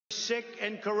sick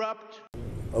and corrupt.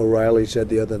 O'Reilly said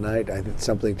the other night, I think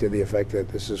something to the effect that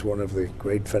this is one of the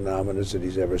great phenomena that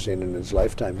he's ever seen in his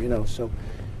lifetime. You know, so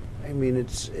I mean,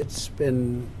 it's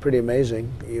been pretty amazing.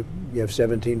 You have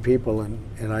 17 people,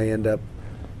 and I end up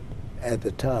at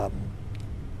the top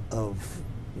of,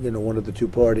 you know, one of the two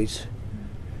parties.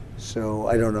 So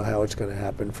I don't know how it's going to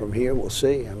happen from here. We'll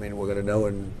see. I mean, we're going to know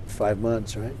in 5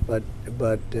 months, right? But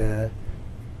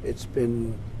it's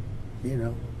been, you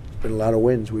know, it's been a lot of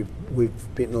wins.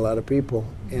 We've beaten a lot of people,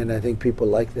 and I think people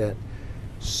like that.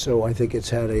 So I think it's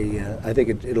had a. I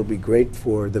think it'll be great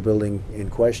for the building in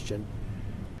question.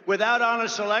 Without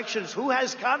honest elections, who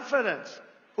has confidence?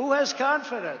 Who has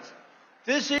confidence?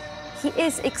 This is. He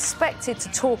is expected to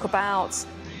talk about.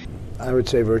 I would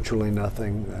say virtually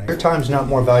nothing. Your time's not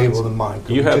more valuable than mine.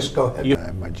 Just go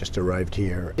ahead. I just arrived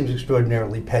here. It seems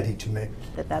extraordinarily petty to me.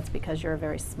 That's because you're a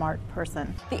very smart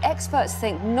person. The experts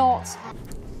think not.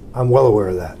 I'm well aware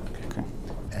of that. Okay.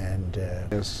 And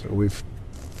yes, we've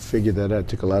figured that out. It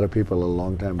took a lot of people a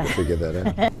long time to figure that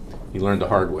out. You learned the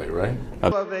hard way, right?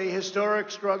 Of a historic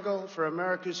struggle for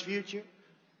America's future,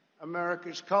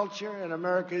 America's culture, and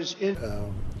America's...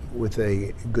 with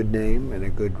a good name and a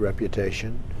good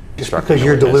reputation. Just because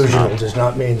you're delusional does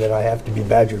not mean that I have to be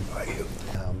badgered by you.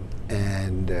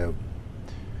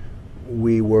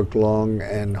 We worked long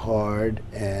and hard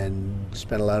and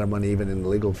spent a lot of money even in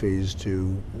legal fees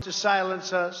to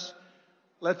silence us.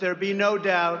 Let there be no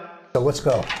doubt. So let's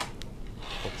go.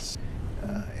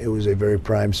 It was a very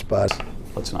prime spot.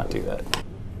 Let's not do that.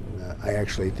 I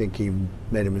actually think he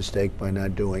made a mistake by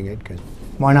not doing it.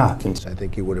 Why not? I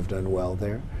think he would have done well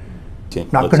there.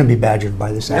 Not going to be badgered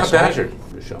by this asshole. Not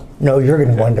badgered, Michelle. No, you're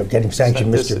going to wind up getting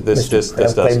sanctioned,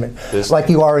 Mr. Like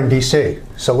you are in D.C.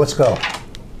 So let's go.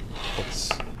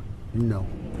 No.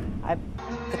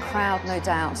 The crowd, no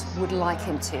doubt, would like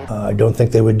him to. I don't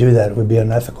think they would do that. It would be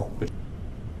unethical.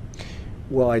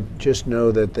 Well, I just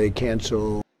know that they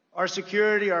cancel. Our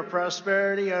security, our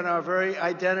prosperity, and our very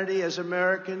identity as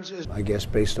Americans is... I guess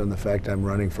based on the fact I'm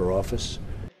running for office.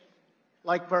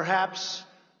 Like perhaps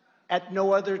at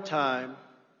no other time.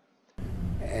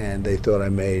 And they thought I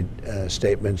made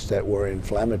statements that were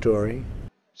inflammatory.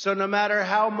 So no matter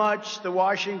how much the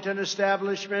Washington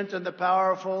establishment and the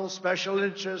powerful special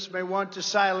interests may want to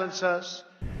silence us...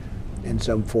 in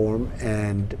some form,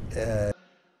 and...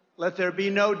 let there be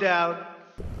no doubt...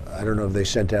 I don't know if they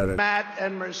sent out a... Matt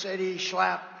and Mercedes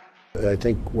Schlapp. I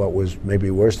think what was maybe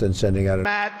worse than sending out a...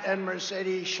 Matt and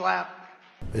Mercedes Schlapp.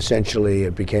 Essentially,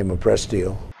 it became a press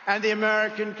deal. And the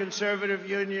American Conservative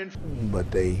Union.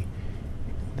 But they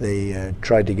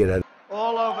tried to get it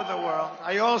all over the world.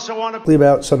 I also want to... Leave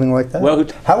out something like that? Well,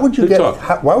 how would you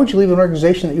why would you leave an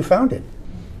organization that you founded?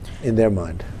 In their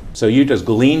mind. So you just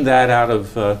gleaned that out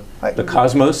of the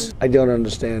cosmos? I don't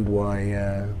understand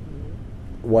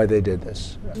why they did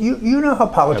this. You know how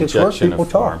politics works. People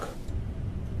talk.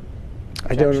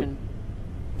 Objection.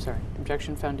 Sorry.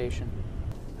 Objection Foundation.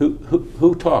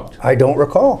 Who talked? I don't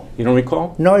recall. You don't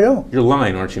recall? No, I don't. You're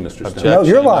lying, aren't you, Mr. Stone? No,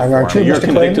 you're lying, aren't you, You're Mr. a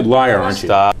convicted liar, aren't you?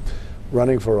 Stop.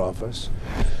 Running for office.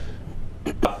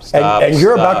 And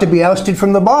you're about to be ousted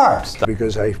from the bar.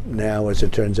 Because I now, as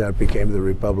it turns out, became the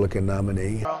Republican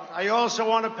nominee. I also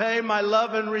want to pay my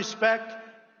love and respect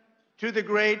to the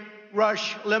great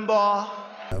Rush Limbaugh.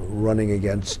 Running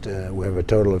against, we have a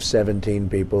total of 17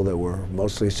 people that were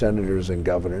mostly senators and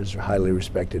governors, highly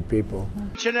respected people.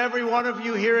 Each and every one of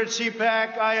you here at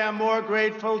CPAC, I am more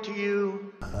grateful to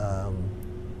you.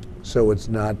 So it's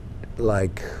not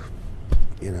like,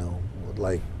 you know,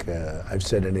 like I've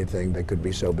said anything that could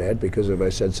be so bad, because if I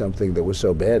said something that was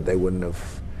so bad, they wouldn't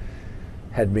have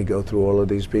had me go through all of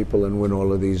these people and win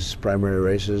all of these primary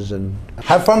races. And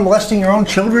have fun molesting your own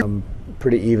children? I'm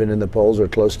pretty even in the polls, or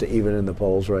close to even in the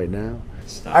polls right now.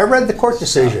 I read the court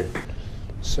decision.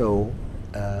 So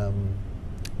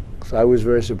I was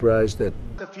very surprised that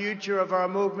the future of our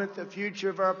movement, the future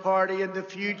of our party, and the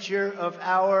future of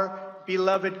our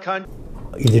beloved country.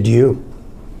 Either do you.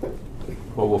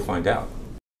 Well, we'll find out.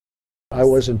 I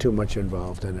wasn't too much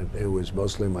involved in it. It was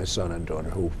mostly my son and daughter,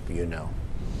 who you know.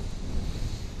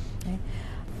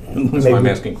 That's why I'm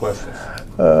asking questions.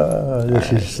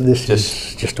 This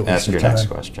is just a waste of time. Ask your next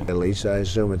question. At least I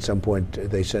assume at some point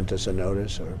they sent us a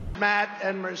notice or Matt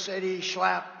and Mercedes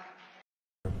Schlapp.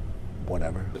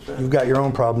 Whatever. You've got your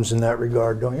own problems in that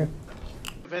regard, don't you?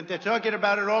 They're talking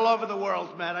about it all over the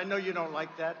world, Matt. I know you don't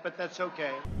like that, but that's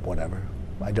okay. Whatever.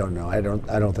 I don't know. I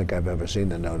don't think I've ever seen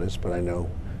the notice, but I know.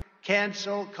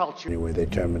 Cancel culture. Anyway, they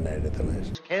terminated the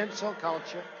list. Cancel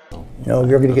culture. No,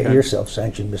 you're going to get yourself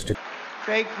sanctioned, Mr.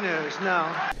 Fake news, no.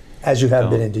 As you have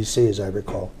been in D.C., as I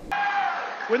recall.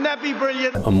 Wouldn't that be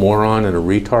brilliant? A moron and a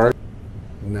retard?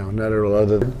 No, not at all,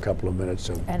 other than a couple of minutes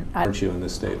of... And Aren't you in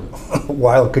this statement?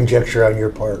 Wild conjecture on your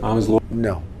part. I was.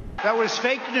 No. That was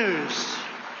fake news.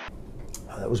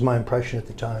 That was my impression at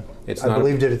the time. It's I not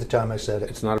believed it at the time I said it.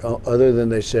 It's not. Other than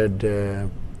they said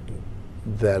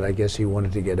that I guess he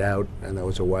wanted to get out, and that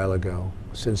was a while ago.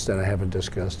 Since then, I haven't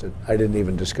discussed it. I didn't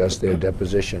even discuss their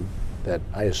deposition that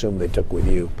I assume they took with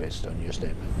you, based on your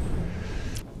statement.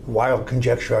 Wild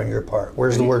conjecture on your part.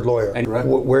 Where's the word lawyer? Correct.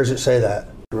 Where does it say that?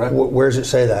 Correct. Where does it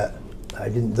say that? I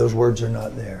didn't. Those words are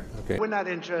not there. Okay. We're not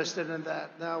interested in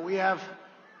that. No, we have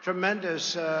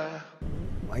tremendous...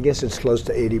 I guess it's close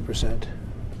to 80%.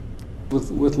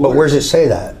 With But where does it say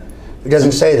that? It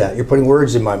doesn't say that. You're putting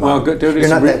words in my mouth. Well, You're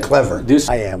not that clever.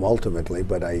 I am ultimately,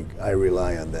 but I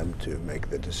rely on them to make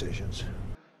the decisions.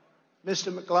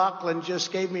 Mr. McLaughlin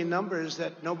just gave me numbers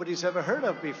that nobody's ever heard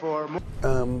of before.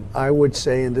 I would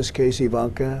say in this case,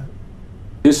 Ivanka,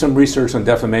 do some research on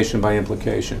defamation by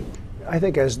implication. I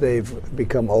think as they've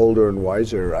become older and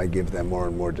wiser, I give them more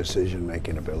and more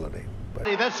decision-making ability. But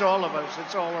See, that's all of us.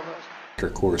 It's all of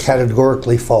us. Course.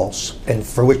 Categorically false, and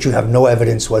for which you have no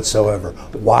evidence whatsoever.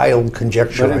 Wild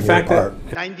conjecture But in on fact, your part.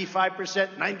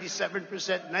 95%,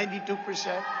 97%,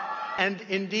 92%. And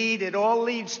indeed, it all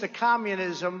leads to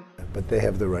communism. But they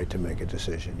have the right to make a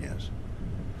decision, yes.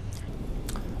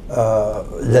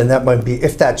 Then that might be,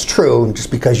 if that's true, and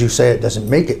just because you say it doesn't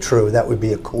make it true, that would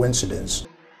be a coincidence.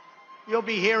 You'll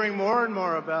be hearing more and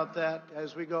more about that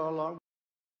as we go along.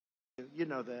 You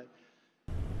know that.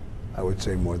 I would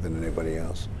say more than anybody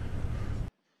else.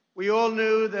 We all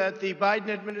knew that the Biden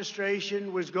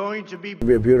administration was going to be... It'll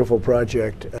be a beautiful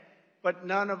project. But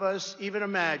none of us even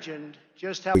imagined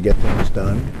just how... We get things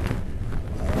done.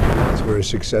 It's a very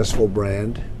successful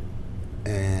brand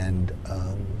and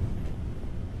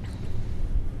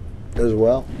does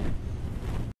well.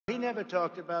 He never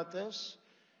talked about this.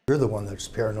 You're the one that's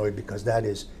paranoid because that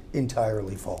is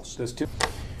entirely false. There's two.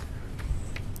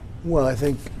 Well, I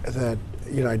think that,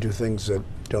 you know, I do things that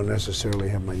don't necessarily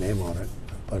have my name on it,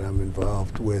 but I'm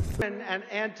involved with... And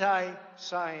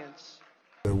anti-science.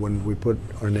 When we put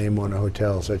our name on a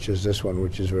hotel, such as this one,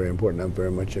 which is very important, I'm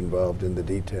very much involved in the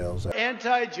details.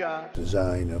 Anti-job.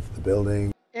 Design of the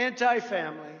building.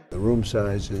 Anti-family. The room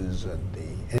sizes and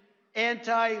the...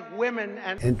 Anti-women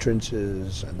and...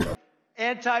 entrances and...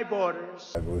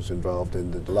 Anti-borders. I was involved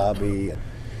in the lobby,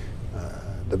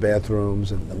 the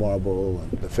bathrooms and the marble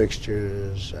and the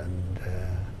fixtures and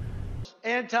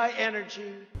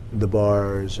Anti-energy. the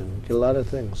bars and a lot of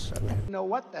things. I mean, I didn't know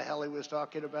what the hell he was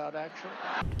talking about, actually.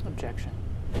 Objection.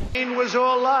 It was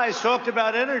all lies. Talked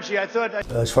about energy. I thought...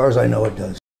 As far as I know, it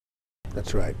does.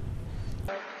 that's right.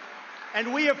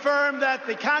 And we affirm that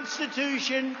the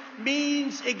Constitution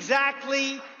means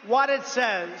exactly what it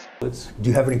says. Do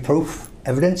you have any proof,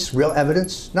 evidence, real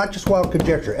evidence? Not just wild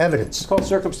conjecture, evidence. It's called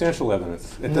circumstantial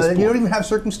evidence. At No, this you don't point. even have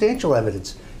circumstantial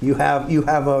evidence. You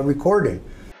have a recording.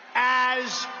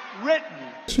 As written.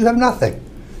 You have nothing.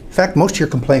 In fact, most of your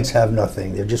complaints have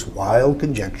nothing. They're just wild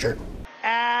conjecture.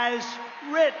 As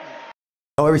written.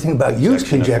 Everything about you is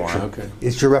Objection, conjecture. okay.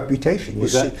 It's your reputation.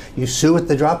 Was You sue at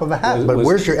the drop of a hat, but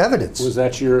where's your evidence? Was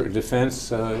that your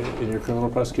defense in your criminal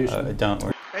prosecution? Don't.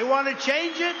 They want to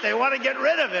change it. They want to get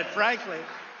rid of it, frankly.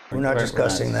 We're not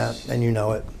discussing that, and you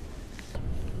know it.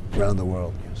 Around the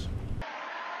world, yes.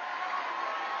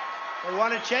 They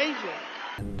want to change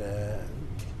it. And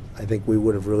I think we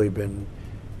would have really been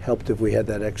helped if we had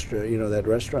that extra, you know, that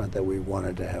restaurant that we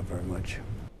wanted to have very much.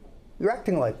 You're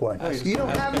acting like one. You don't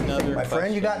have anything, my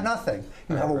friend. You got nothing.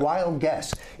 You have a wild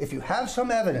guess. If you have some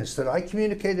evidence that I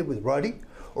communicated with Ruddy,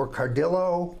 or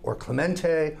Cardillo, or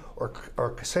Clemente, or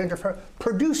Cassandra,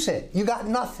 produce it. You got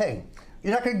nothing.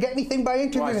 You're not going to get anything by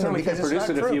interviewing them because it's not true. I certainly can't produce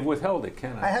it if you've withheld it,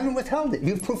 can I? I haven't withheld it.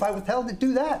 You have proof I withheld it,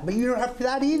 do that. But you don't have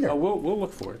that either. Oh, we'll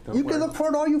look for it. Don't You worry. can look for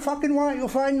it all you fucking want. You'll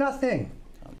find nothing.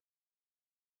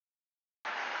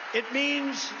 It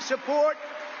means support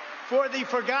for the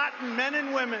forgotten men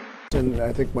and women. And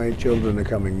I think my children are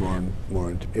coming more and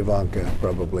more into Ivanka,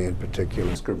 probably in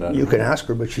particular. You can ask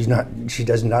her, but she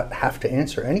does not have to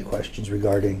answer any questions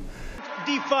regarding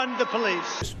Defund the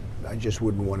police. I just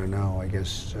wouldn't want to know, I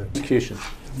guess. Execution.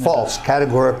 false,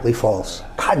 categorically false.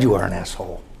 God, you are an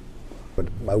asshole. But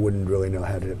I wouldn't really know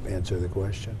how to answer the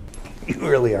question. You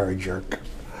really are a jerk.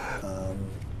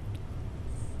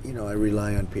 You know, I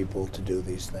rely on people to do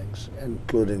these things,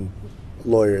 including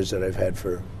lawyers that I've had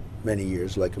for many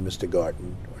years, like a Mr.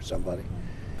 Garten or somebody.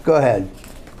 Go ahead.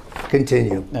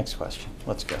 Continue. Next question.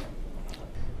 Let's go.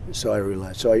 So I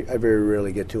rely. So I very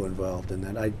rarely get too involved in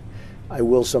that. I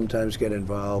will sometimes get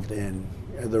involved in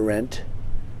the rent,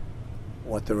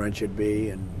 what the rent should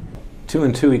be, and 2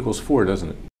 and 2 equals 4, doesn't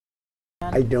it?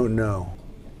 I don't know.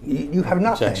 You have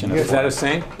nothing. Objection. Is that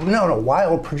insane? No,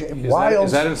 wild.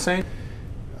 Is that insane?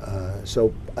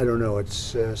 So I don't know.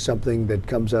 It's something that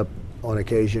comes up on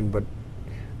occasion, but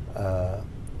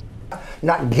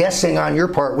not guessing on your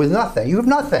part with nothing. You have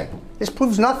nothing. This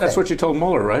proves nothing. That's what you told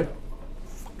Mueller, right?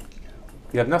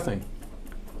 You have nothing.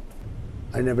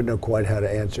 I never know quite how to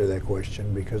answer that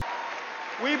question because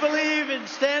We believe in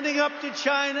standing up to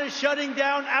China, shutting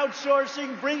down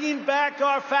outsourcing, bringing back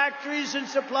our factories and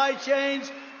supply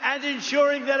chains, and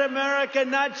ensuring that America,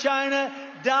 not China,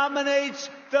 dominates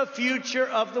the future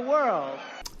of the world.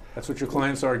 That's what your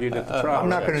clients argued at the trial. I'm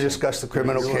not going to discuss the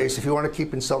criminal case. If you want to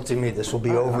keep insulting me, this will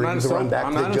be over. You can run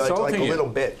back to the judge like a little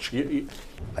bitch.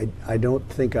 I don't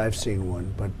think I've seen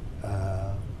one, but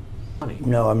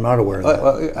no, I'm not aware of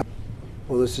that.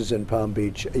 well, this is in Palm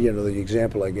Beach. You know, the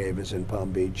example I gave is in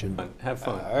Palm Beach, and Have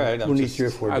fun. All right. We'll need 3 or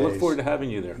 4 days. I look forward to having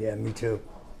you there. Yeah, me too.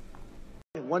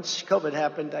 Once COVID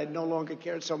happened, I no longer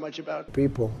cared so much about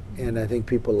people, and I think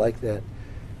people like that.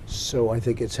 So I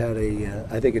think it's had a.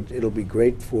 I think it'll be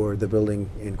great for the building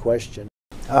in question.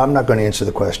 I'm not going to answer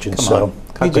the question. Come so on.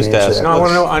 I'm You just gonna answer asked. that. No, I want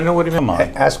to know. I know what you mean. Come on.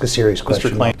 Ask a serious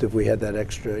question. Klein. If we had that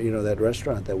extra, you know, that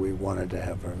restaurant that we wanted to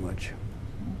have very much,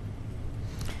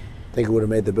 I think it would have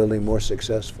made the building more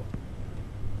successful,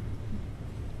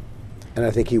 and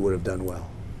I think he would have done well.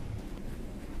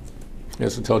 He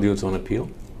hasn't told you it's on appeal.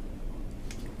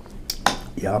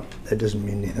 Yeah, that doesn't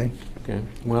mean anything. Okay.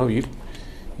 Well, you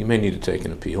may need to take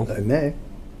an appeal. I may.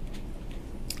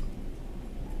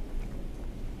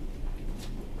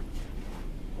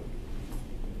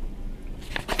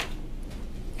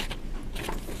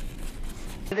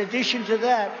 In addition to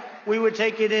that, we were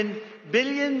taking in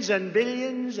billions and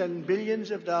billions and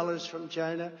billions of dollars from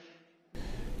China.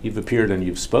 You've appeared and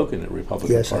you've spoken at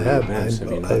Republican Yes, I Party have. events.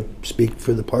 I speak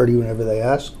for the party whenever they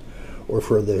ask, or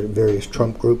for the various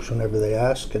Trump groups whenever they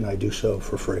ask, and I do so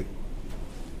for free.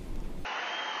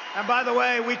 And by the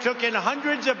way, we took in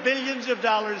hundreds of billions of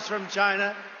dollars from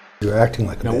China. You're acting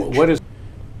like a Now, bitch. what is?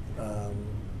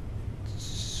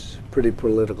 It's a pretty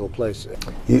political place.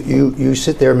 You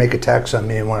sit there and make attacks on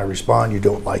me, and when I respond, you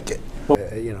don't like it.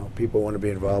 You know, people want to be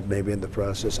involved maybe in the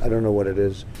process. I don't know what it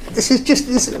is. This is just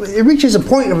it reaches a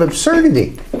point of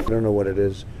absurdity. I don't know what it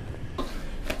is.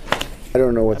 I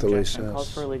don't know what the lease Objection calls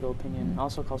says. for a legal opinion.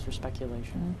 Also calls for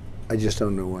speculation. I just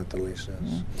don't know what the lease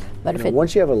says. But You if know, it,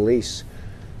 once you have a lease,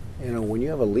 you know, when you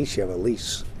have a lease, you have a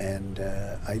lease, and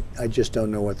I just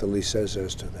don't know what the lease says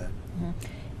as to that.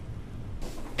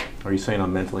 Are you saying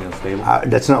I'm mentally unstable?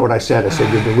 That's not what I said. I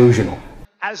said you're delusional.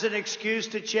 As an excuse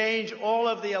to change all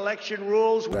of the election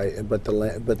rules. But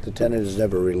the tenant is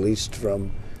never released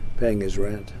from paying his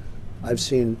rent. I've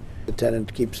seen the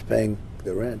tenant keeps paying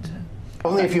the rent,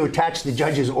 Only if you attach the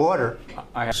judge's order.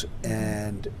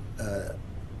 and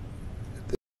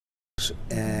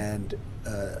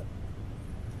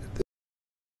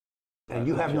And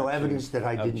you have no evidence that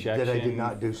I did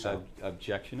not do so.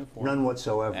 Objection of form. None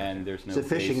whatsoever. And there's no It's a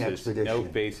fishing basis, expedition. no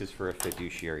basis for a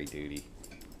fiduciary duty.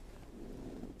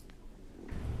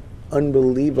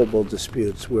 unbelievable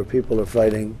disputes where people are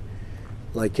fighting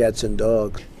like cats and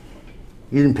dogs.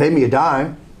 You didn't pay me a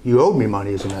dime. You owed me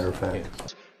money, as a matter of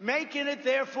fact. Making it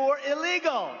therefore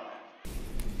illegal.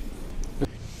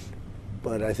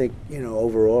 But I think, you know,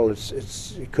 overall,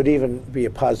 it could even be a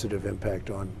positive impact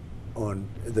on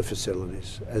the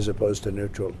facilities as opposed to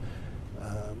neutral.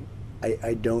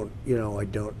 I don't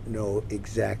know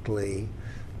exactly.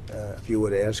 If you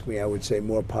would ask me, I would say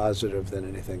more positive than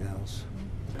anything else.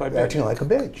 You're acting like a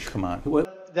bitch. Come on.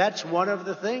 That's one of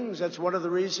the things. That's one of the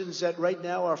reasons that right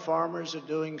now our farmers are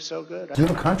doing so good. Do you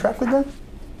have a contract with them?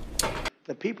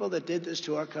 The people that did this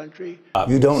to our country,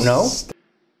 You don't know?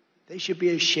 they should be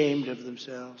ashamed of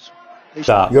themselves.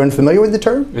 Stop. You're unfamiliar with the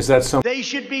term? Is that something? They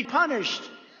should be punished.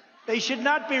 They should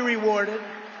not be rewarded.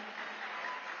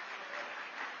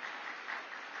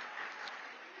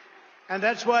 And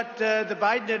that's what the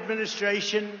Biden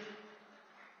administration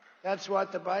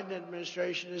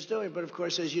is doing. But of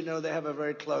course, as you know, they have a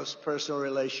very close personal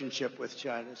relationship with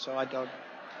China. So I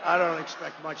don't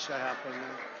expect much to happen.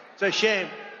 It's a shame,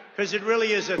 because it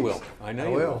really is a. I know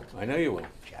you will. I know you will.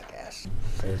 Jackass.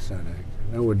 It's not accurate.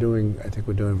 No, I think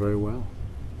we're doing very well.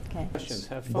 okay. Questions.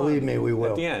 Have fun. Believe me, we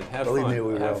will. At the end, have Believe fun. me,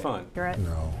 we will. Have fun. Accurate.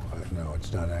 No,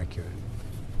 it's not accurate.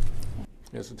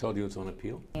 He hasn't told you it's on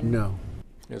appeal? No,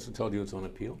 He hasn't told you it's on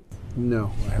appeal?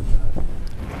 no, I have not.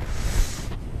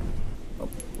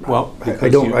 Well,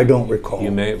 I don't recall. You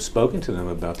may have spoken to them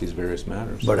about these various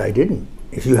matters. But I didn't.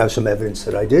 If you have some evidence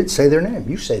that I did, say their name.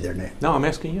 You say their name. No, I'm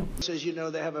asking you. As you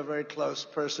know, they have a very close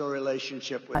personal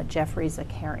relationship with. Jeffrey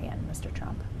Zakarian, Mr.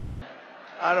 Trump.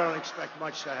 I don't expect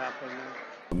much to happen.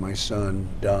 My son,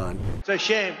 Don. It's a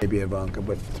shame. Maybe Ivanka,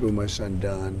 but through my son,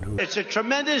 Don. Who, it's a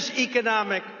tremendous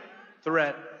economic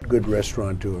threat. Good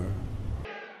restaurateur.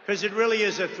 Because it really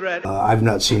is a threat. I've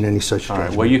not seen any such All judgment.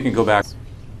 right, well, you can go back.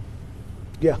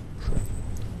 Yeah,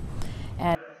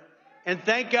 And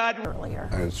thank God Earlier.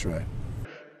 that's right.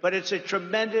 but it's a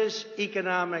tremendous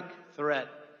economic threat.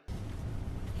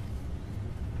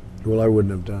 Well, I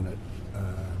wouldn't have done it.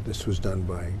 This was done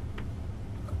by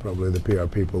probably the PR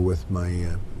people with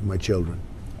my children.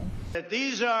 That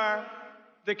these are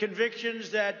the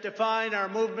convictions that define our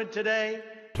movement today.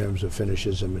 In terms of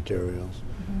finishes and materials.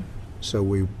 So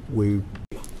we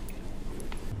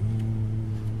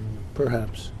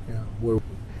perhaps, yeah, we're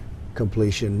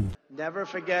completion. Never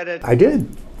forget it. I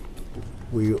did.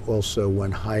 We also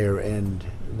went higher end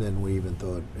than we even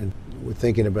thought. And we're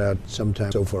thinking about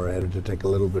sometime so far ahead to take a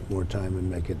little bit more time and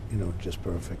make it, just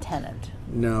perfect. Tenant.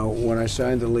 No, when I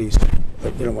signed the lease,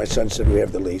 my son said we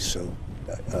have the lease, so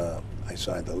I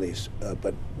signed the lease.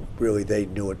 But really, they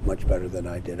knew it much better than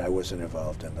I did. I wasn't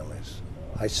involved in the lease.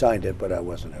 I signed it, but I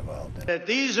wasn't involved in it. That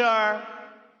these are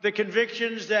the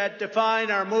convictions that define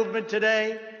our movement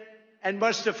today and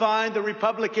must define the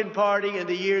Republican Party in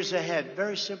the years ahead.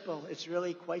 Very simple. It's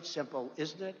really quite simple,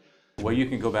 isn't it? Well, you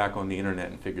can go back on the internet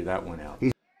and figure that one out.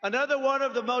 Another one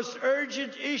of the most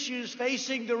urgent issues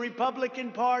facing the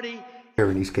Republican Party. Here,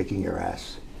 and he's kicking your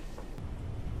ass.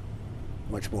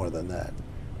 Much more than that.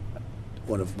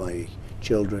 One of my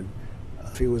children,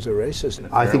 if he was a racist.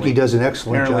 I think he does an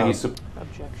excellent Apparently job.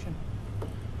 Objection.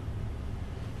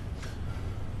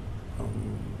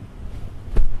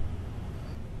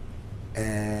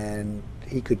 And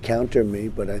he could counter me,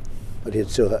 but he'd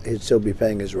still be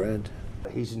paying his rent.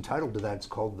 He's entitled to that. It's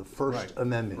called the First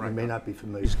Amendment. You may not be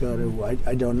familiar. He's got to.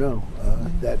 I don't know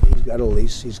that he's got a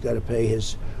lease. He's got to pay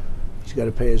his. He's got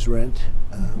to pay his rent.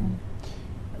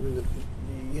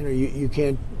 You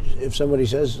can't. If somebody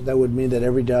says that would mean that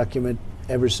every document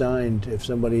ever signed, if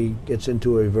somebody gets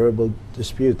into a verbal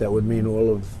dispute, that would mean all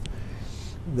of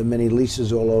the many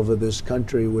leases all over this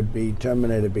country would be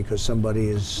terminated because somebody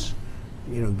is,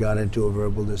 got into a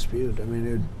verbal dispute. I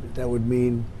mean, that would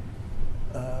mean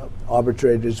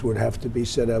arbitrators would have to be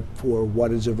set up for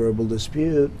what is a verbal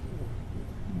dispute.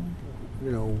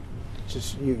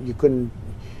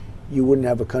 You wouldn't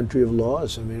have a country of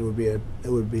laws. I mean, it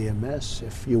would be a mess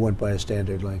if you went by a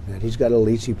standard like that. He's got a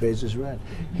lease, he pays his rent.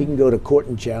 He can go to court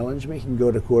and challenge me. He can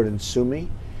go to court and sue me.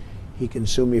 He can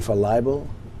sue me for libel.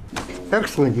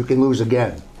 Excellent. You can lose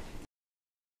again.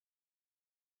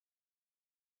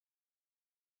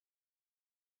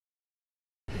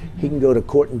 He can go to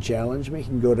court and challenge me. He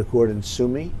can go to court and sue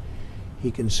me.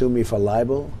 He can sue me for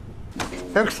libel.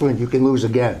 Excellent. You can lose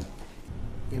again.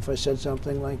 If I said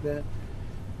something like that.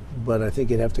 But I think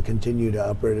he'd have to continue to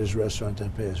operate his restaurant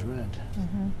and pay his rent.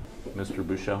 Mr.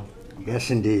 Bouchel?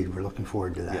 Yes, indeed. We're looking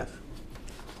forward to that. Yes.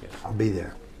 Yes. I'll be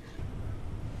there.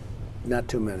 Not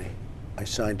too many. I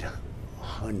signed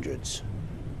hundreds.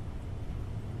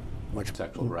 Much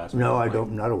Sexual harassment? No,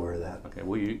 I'm not aware of that. Okay,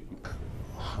 well,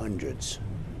 hundreds.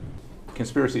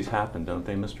 Conspiracies happen, don't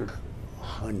they, Mr.?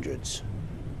 Hundreds.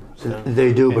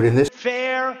 They do, but in this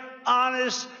Fair,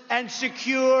 honest, and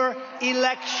secure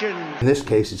election. in this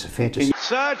case, it's a fantasy.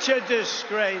 Such a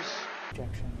disgrace.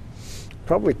 Objection.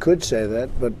 Probably could say that,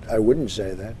 but I wouldn't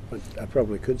say that. But I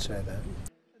probably could say that.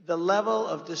 The level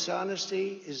of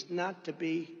dishonesty is not to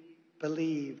be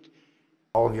believed.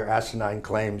 All of your asinine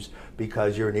claims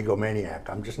because you're an egomaniac.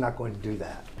 I'm just not going to do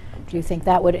that. Do you think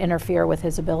that would interfere with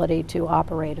his ability to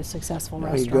operate a successful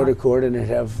restaurant? He'd go to court and he'd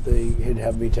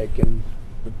have me taken,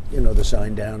 the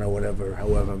sign down or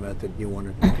however method you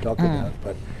want to talk about.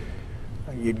 But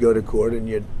you'd go to court and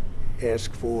you'd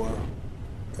ask for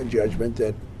a judgment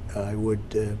that I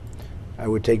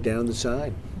would take down the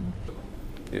sign.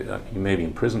 You may be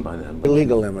in prison by then. But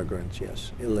Illegal immigrants,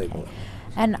 yes, illegal.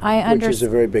 And I Which understand. is a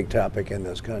very big topic in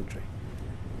this country.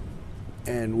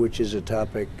 And which is a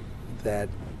topic that,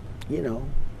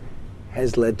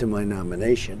 has led to my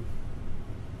nomination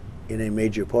in a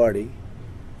major party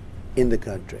in the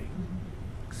country.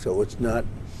 So it's not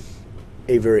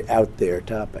a very out there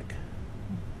topic.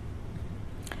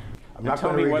 I'm not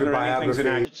tell going to me read your whether anything's an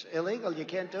biography. It's illegal. You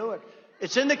can't do it.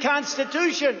 It's in the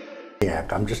Constitution.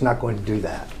 I'm just not going to do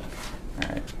that. all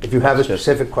right. If you have a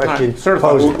specific All question, right,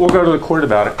 certified. pose We'll, it. we'll go to the court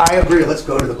about it. I agree. Let's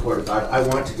go to the court about it. I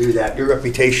want to do that. Your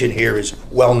reputation here is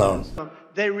well known.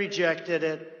 They rejected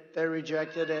it. They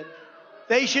rejected it.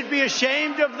 They should be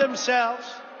ashamed of themselves.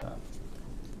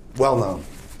 Well known.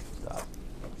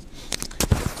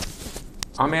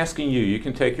 I'm asking you. You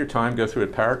can take your time, go through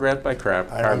it paragraph by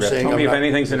paragraph. I'm saying Tell me I'm if not-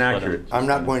 anything's inaccurate. I'm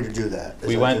not going to do that. as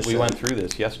We I went just said. through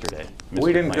this yesterday. We Mr.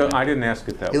 didn't go. Klayman. I didn't ask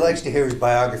it that He way. likes to hear his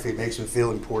biography. It makes him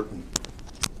feel important.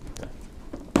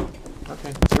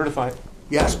 Okay, certified.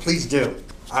 Yes, please do.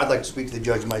 I'd like to speak to the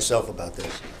judge myself about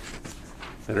this.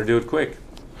 Better do it quick.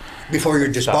 Before you're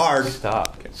disbarred.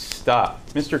 Stop.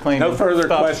 Mr. Klayman. No further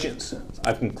stop. questions.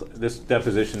 This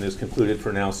deposition is concluded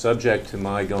for now, subject to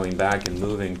my going back and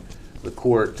moving the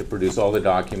court to produce all the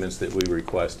documents that we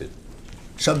requested.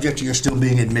 Subject to your still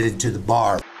being admitted to the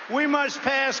bar. We must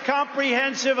pass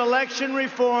comprehensive election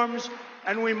reforms,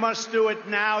 and we must do it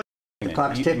now. The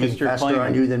clock's You- ticking Mr. faster on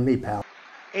Klayman. you than me, pal.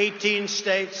 18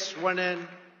 states went in.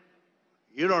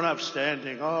 You don't have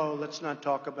standing. Oh, let's not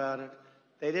talk about it.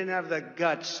 They didn't have the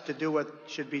guts to do what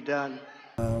should be done.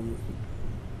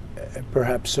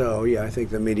 Perhaps so, yeah. I think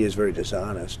the media is very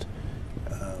dishonest.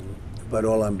 But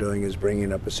all I'm doing is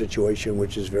bringing up a situation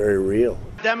which is very real.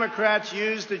 Democrats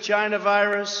used the China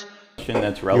virus.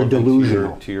 That's You're relevant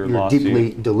delusional. to your You're lawsuit.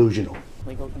 deeply delusional.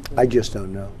 Legal conclusion. I just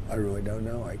don't know. I really don't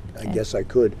know. I guess I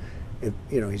could. If,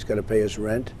 he's got to pay his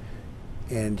rent,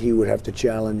 and he would have to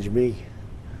challenge me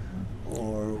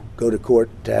or go to court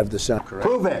to have the sign.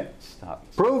 Prove it. Stop.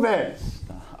 Prove it.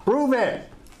 Stop. Prove it.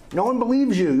 No one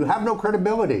believes you. You have no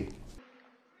credibility.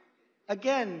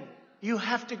 Again, you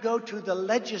have to go to the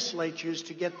legislatures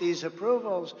to get these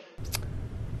approvals.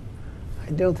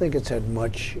 I don't think it's had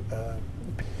much,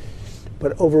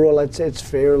 but overall I'd say it's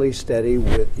fairly steady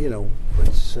with,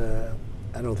 it's,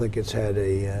 I don't think it's had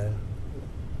a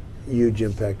huge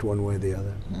impact one way or the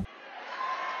other.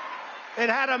 It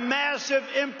had a massive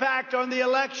impact on the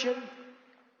election.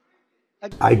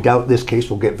 I doubt this case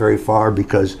will get very far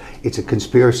because it's a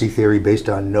conspiracy theory based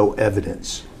on no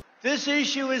evidence. This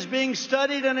issue is being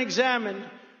studied and examined,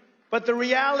 but the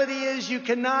reality is you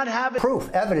cannot have it. Proof,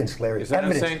 evidence, Larry. Is that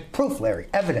Evidence. insane? Proof, Larry.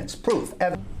 Evidence, proof,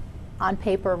 evidence. On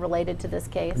paper related to this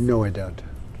case? No, I don't.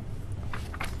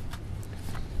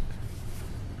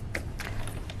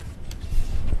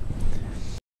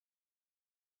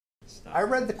 I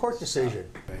read the court decision.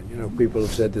 People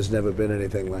have said there's never been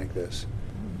anything like this.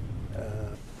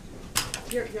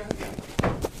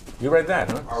 You read that,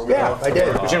 huh? Yeah, I did.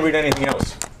 You didn't read anything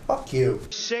else. Fuck you.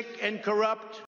 Sick and corrupt.